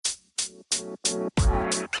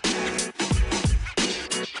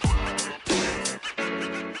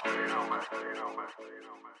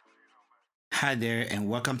Hi there, and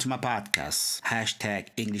welcome to my podcast, hashtag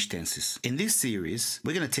English Tenses. In this series,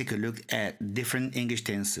 we're going to take a look at different English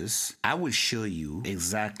tenses. I will show you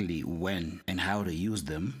exactly when and how to use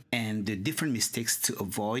them and the different mistakes to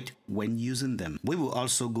avoid when using them. We will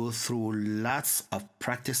also go through lots of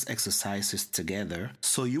practice exercises together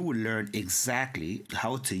so you will learn exactly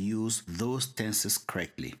how to use those tenses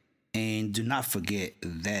correctly. And do not forget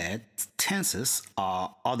that tenses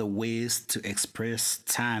are other ways to express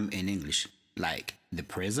time in English, like the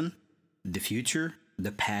present, the future,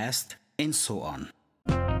 the past, and so on.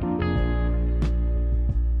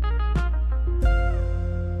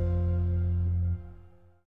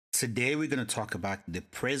 Today we're going to talk about the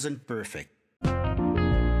present perfect.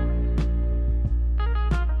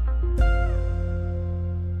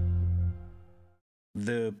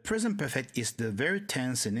 The present perfect is the very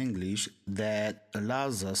tense in English that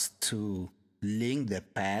allows us to link the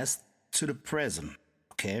past to the present,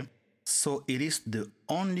 okay? So it is the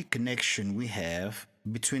only connection we have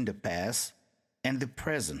between the past and the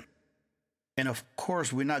present. And of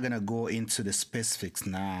course, we're not going to go into the specifics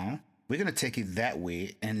now. We're going to take it that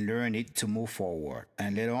way and learn it to move forward.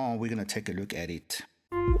 And later on, we're going to take a look at it.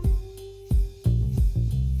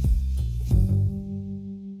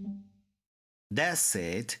 That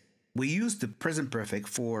said, we use the present perfect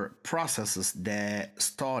for processes that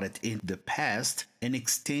started in the past and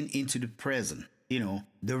extend into the present.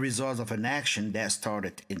 The results of an action that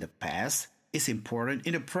started in the past is important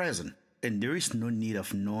in the present, and there is no need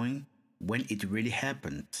of knowing when it really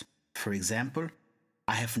happened. For example,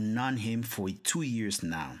 I have known him for 2 years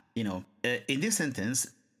now. In this sentence,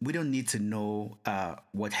 we don't need to know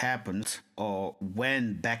what happened or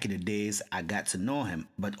when back in the days I got to know him,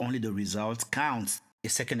 but only the result counts. A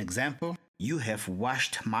second example, you have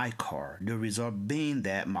washed my car, the result being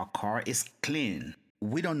that my car is clean.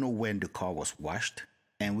 We don't know when the car was washed,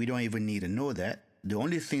 and we don't even need to know that. The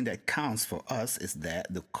only thing that counts for us is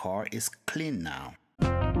that the car is clean now.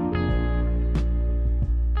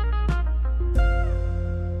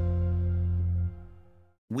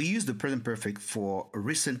 We use the present perfect for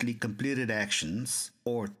recently completed actions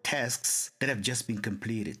or tasks that have just been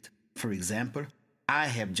completed. For example, I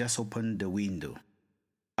have just opened the window.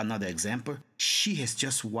 Another example, she has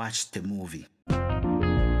just watched the movie.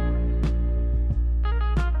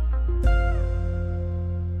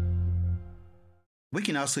 We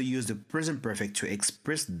can also use the present perfect to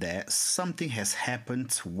express that something has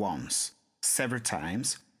happened once, several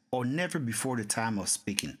times, or never before the time of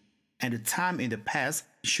speaking, and the time in the past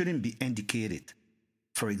shouldn't be indicated.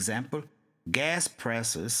 For example, gas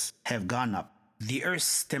prices have gone up. The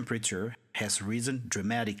Earth's temperature has risen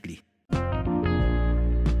dramatically.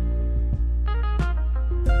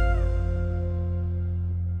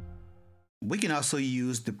 We can also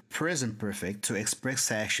use the present perfect to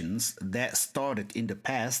express actions that started in the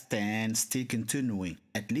past and still continuing,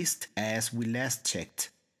 at least as we last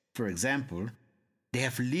checked. For example, they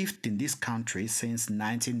have lived in this country since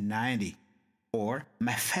 1990, or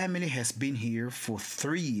my family has been here for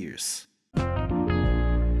 3 years.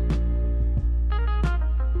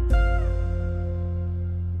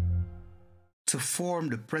 To form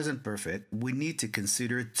the present perfect, we need to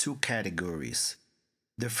consider two categories.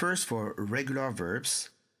 The first for regular verbs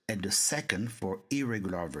and the second for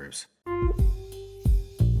irregular verbs.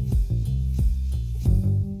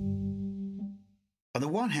 On the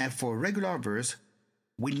one hand, for regular verbs,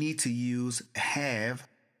 we need to use have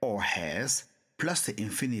or has plus the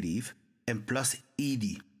infinitive and plus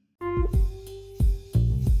ed.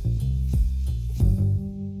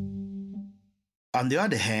 On the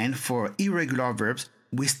other hand, for irregular verbs,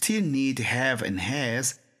 we still need have and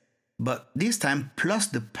has, but this time plus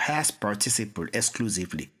the past participle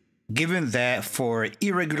exclusively. Given that for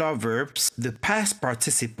irregular verbs, the past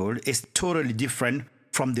participle is totally different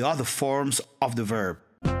from the other forms of the verb.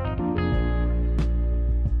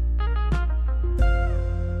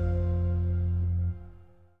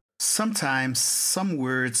 Sometimes some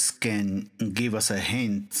words can give us a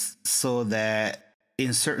hint so that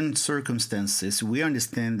in certain circumstances we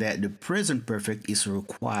understand that the present perfect is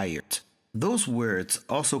required. Those words,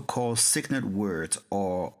 also called signet words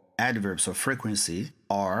or adverbs of frequency,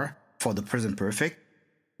 are, for the present perfect,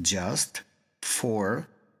 just, for,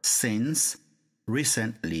 since,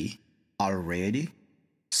 recently, already,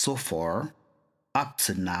 so far, up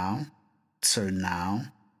to now, till now,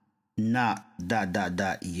 not ...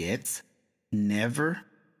 yet, never,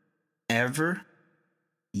 ever,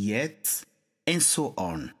 yet, and so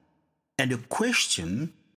on. And the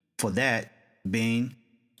question for that being,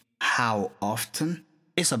 how often.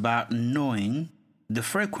 It's about knowing the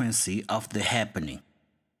frequency of the happening.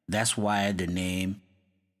 That's why the name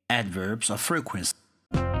adverbs of frequency.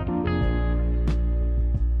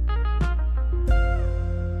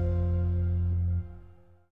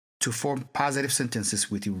 To form positive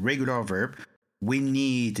sentences with irregular verb, we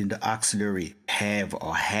need in the auxiliary have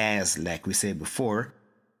or has, like we said before,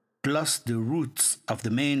 plus the roots of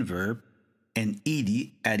the main verb and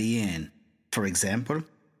ed at the end. For example,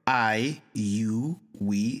 I, you,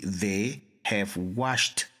 we, they have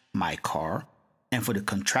washed my car. And for the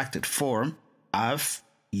contracted form, I've,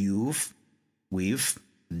 you've, we've,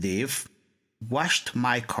 they've washed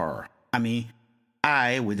my car.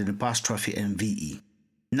 I with an apostrophe and VE.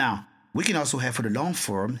 Now, we can also have for the long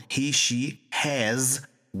form, he, she has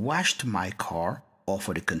washed my car, or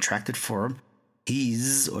for the contracted form,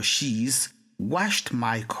 he's or she's washed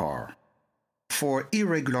my car. For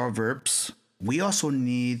irregular verbs, we also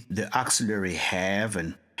need the auxiliary have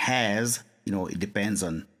and has, it depends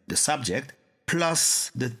on the subject,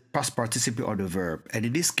 plus the past participle of the verb. And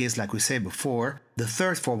in this case, like we said before, the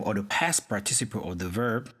third form or the past participle of the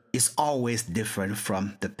verb is always different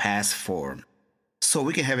from the past form. So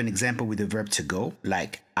we can have an example with the verb to go,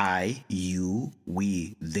 like I, you,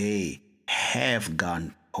 we, they have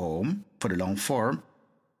gone home for the long form,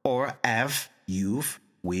 or have, you've,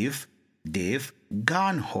 we've, they've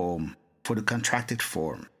gone home for the contracted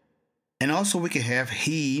form. And also we can have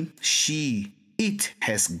he, she, it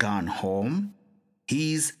has gone home,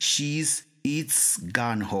 he's, she's, it's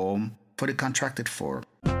gone home for the contracted form.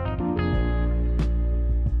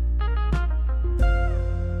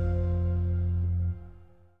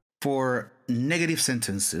 For negative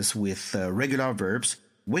sentences with regular verbs,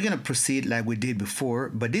 we're going to proceed like we did before,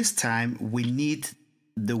 but this time we need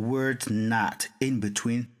the word not in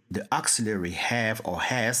between the auxiliary have or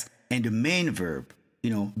has and the main verb,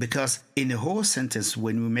 because in the whole sentence,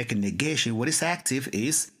 when we make a negation, what is active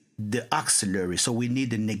is the auxiliary. So we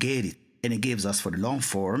need to negate it. And it gives us for the long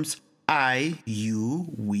forms, I,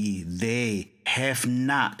 you, we, they have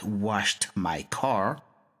not washed my car.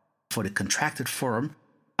 For the contracted form,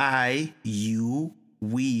 I, you,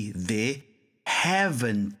 we, they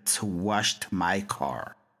haven't washed my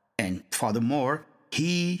car. And furthermore,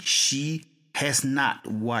 he, she has not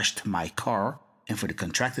washed my car. And for the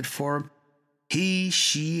contracted form, he,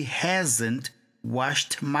 she hasn't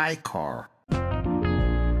washed my car.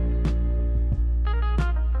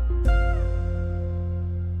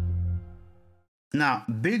 Now,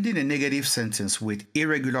 building a negative sentence with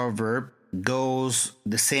irregular verb goes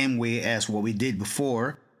the same way as what we did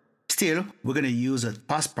before. Still, we're going to use a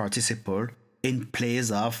past participle in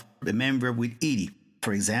place of the main verb with ed.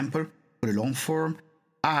 For example, for the long form,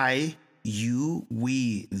 I, you,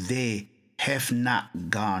 we, they have not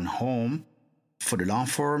gone home for the long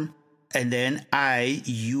form. And then I,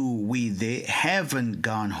 you, we, they haven't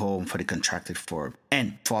gone home for the contracted form.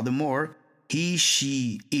 And furthermore, he,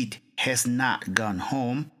 she, it has not gone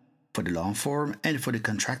home for the long form. And for the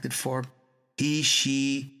contracted form, he,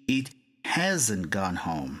 she, it hasn't gone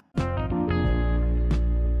home.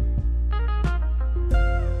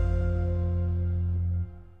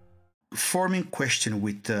 Forming question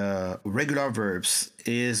with regular verbs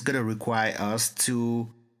is going to require us to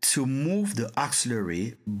move the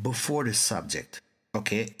auxiliary before the subject,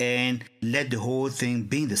 okay, and let the whole thing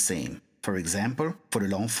be the same. For example, for the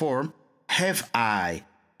long form, have I,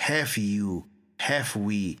 have you, have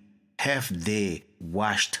we, have they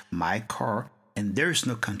washed my car? And there is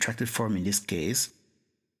no contracted form in this case.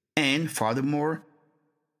 And furthermore,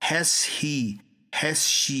 has he, has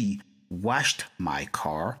she washed my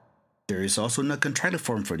car? There is also no contracted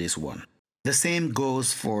form for this one. The same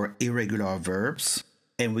goes for irregular verbs.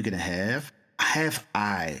 And we're going to have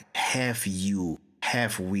I, have you,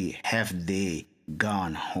 have we, have they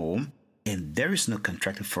gone home? And there is no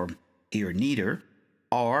contracted form here neither.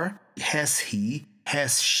 Or has he,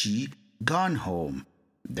 has she gone home?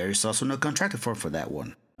 There is also no contracted form for that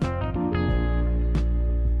one.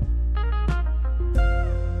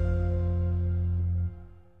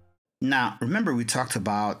 Now, remember we talked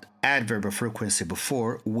about adverb of frequency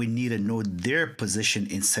before. We need to know their position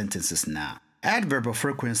in sentences now. Adverb of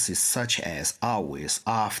frequency such as always,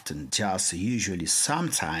 often, just, usually,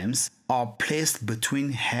 sometimes are placed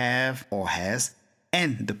between have or has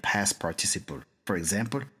and the past participle. For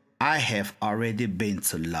example, I have already been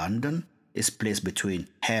to London is placed between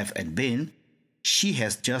have and been. She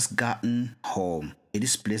has just gotten home. It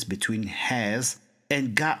is placed between has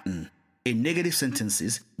and gotten. In negative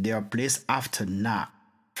sentences, they are placed after not.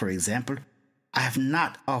 For example, I have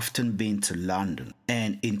not often been to London.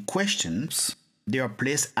 And in questions, they are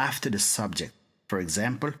placed after the subject. For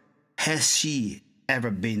example, has she ever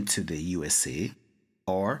been to the USA?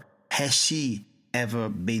 Or has she ever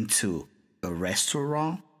been to a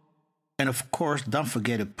restaurant? And of course, don't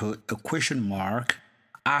forget to put a question mark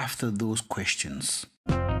after those questions.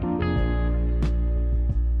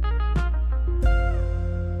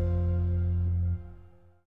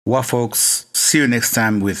 Well, folks, see you next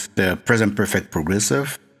time with the present perfect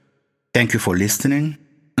progressive. Thank you for listening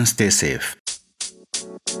and stay safe.